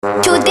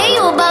Chutei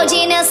o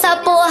balde nessa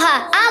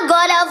porra,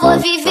 agora vou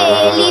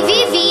viver. Ele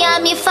vivia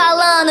me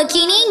falando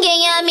que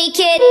ninguém ia me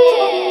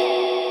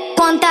querer.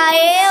 Conta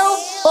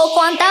eu ou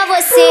conta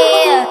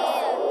você?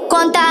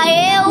 Conta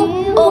eu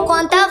ou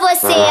conta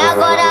você?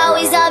 Agora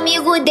os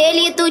amigos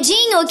dele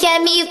tudinho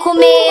quer me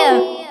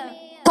comer.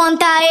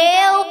 Conta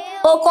eu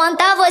ou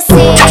conta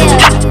você?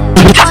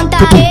 Conta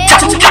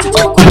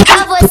eu ou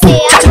conta você?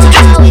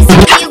 Agora os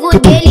amigos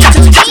dele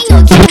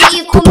tudinho quer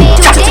me comer.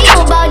 Chutei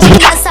o balde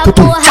nessa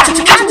porra,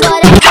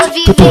 agora vou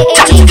viver.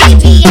 Ele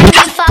vivia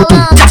me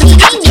falando que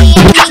ninguém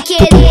ia me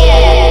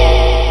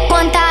querer.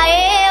 Conta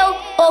eu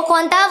ou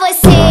conta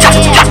você?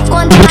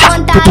 Conta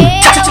eu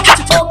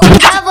ou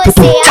conta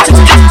você?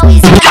 Agora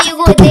os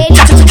amigos dele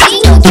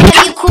tudinho quer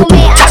me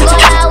comer.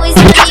 Agora os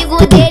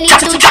amigos dele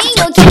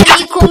tudinho quer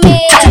me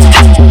comer.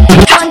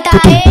 Conta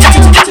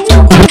eu ou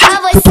conta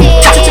você?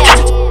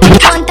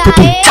 Conta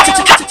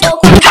eu ou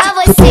conta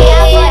você?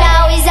 Agora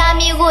os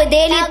amigos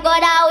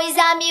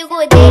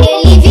dele,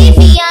 ele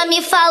vivia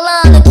me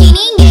falando que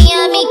ninguém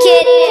ia me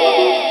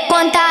querer.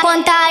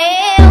 Conta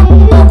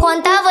eu ou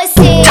conta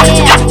você?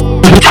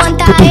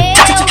 Conta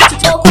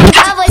eu ou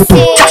conta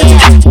você?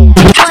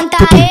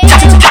 Conta eu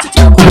ou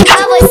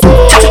conta você?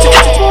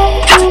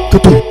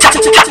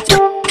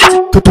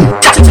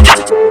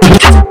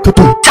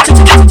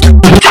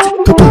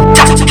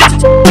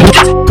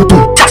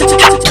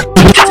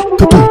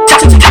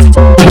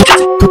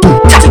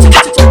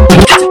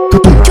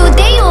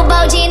 Chutei o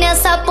balde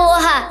nessa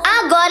porra,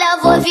 agora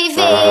vou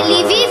viver.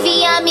 Ele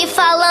vivia me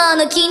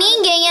falando que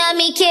ninguém ia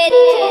me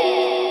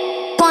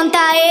querer. Conta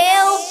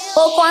eu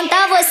ou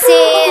conta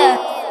você?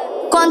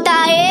 Conta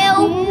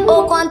eu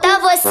ou conta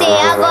você?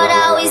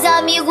 Agora os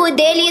amigos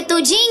dele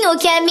tudinho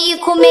quer me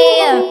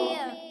comer.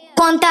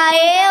 Conta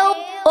eu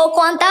ou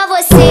conta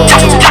você?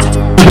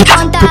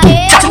 Conta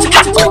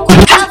eu ou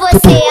conta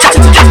você?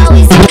 Agora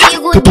os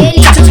amigos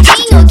dele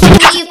tudinho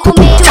quer me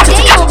comer.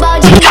 Chutei o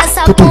balde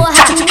nessa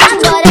porra,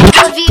 agora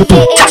vou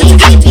viver. Ele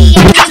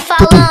vivia me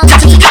falando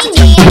que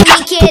ninguém ia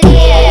me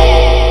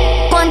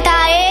querer. Conta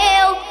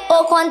eu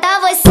ou conta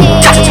você?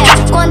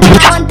 Conta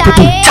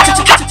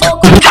eu ou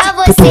conta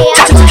você?